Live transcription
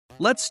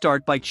Let's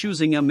start by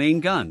choosing a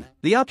main gun.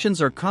 The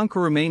options are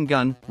Conqueror main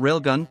gun,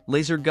 railgun,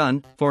 laser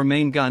gun, Thor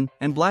main gun,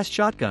 and blast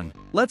shotgun.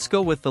 Let's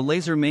go with the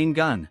laser main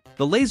gun.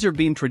 The laser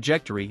beam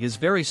trajectory is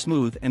very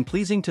smooth and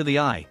pleasing to the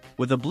eye,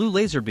 with a blue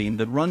laser beam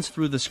that runs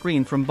through the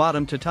screen from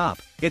bottom to top.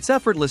 It's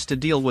effortless to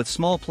deal with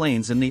small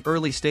planes in the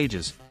early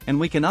stages, and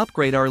we can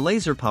upgrade our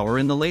laser power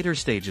in the later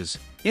stages.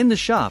 In the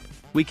shop,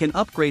 we can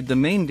upgrade the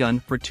main gun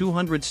for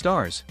 200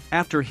 stars.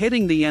 After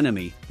hitting the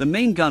enemy, the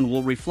main gun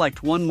will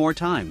reflect one more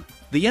time.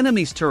 The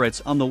enemy's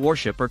turrets on the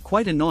warship are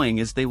quite annoying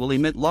as they will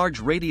emit large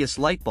radius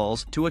light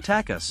balls to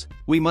attack us.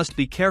 We must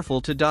be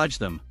careful to dodge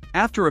them.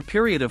 After a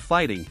period of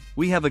fighting,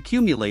 we have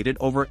accumulated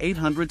over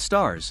 800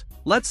 stars.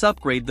 Let's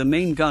upgrade the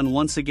main gun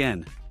once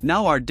again.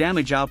 Now our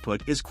damage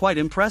output is quite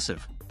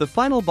impressive. The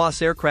final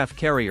boss aircraft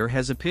carrier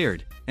has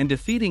appeared, and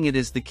defeating it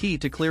is the key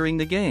to clearing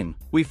the game.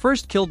 We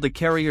first killed the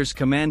carrier's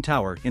command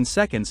tower in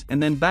seconds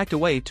and then backed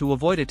away to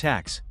avoid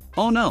attacks.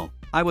 Oh no,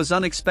 I was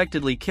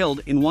unexpectedly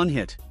killed in one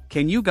hit.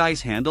 Can you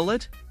guys handle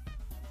it?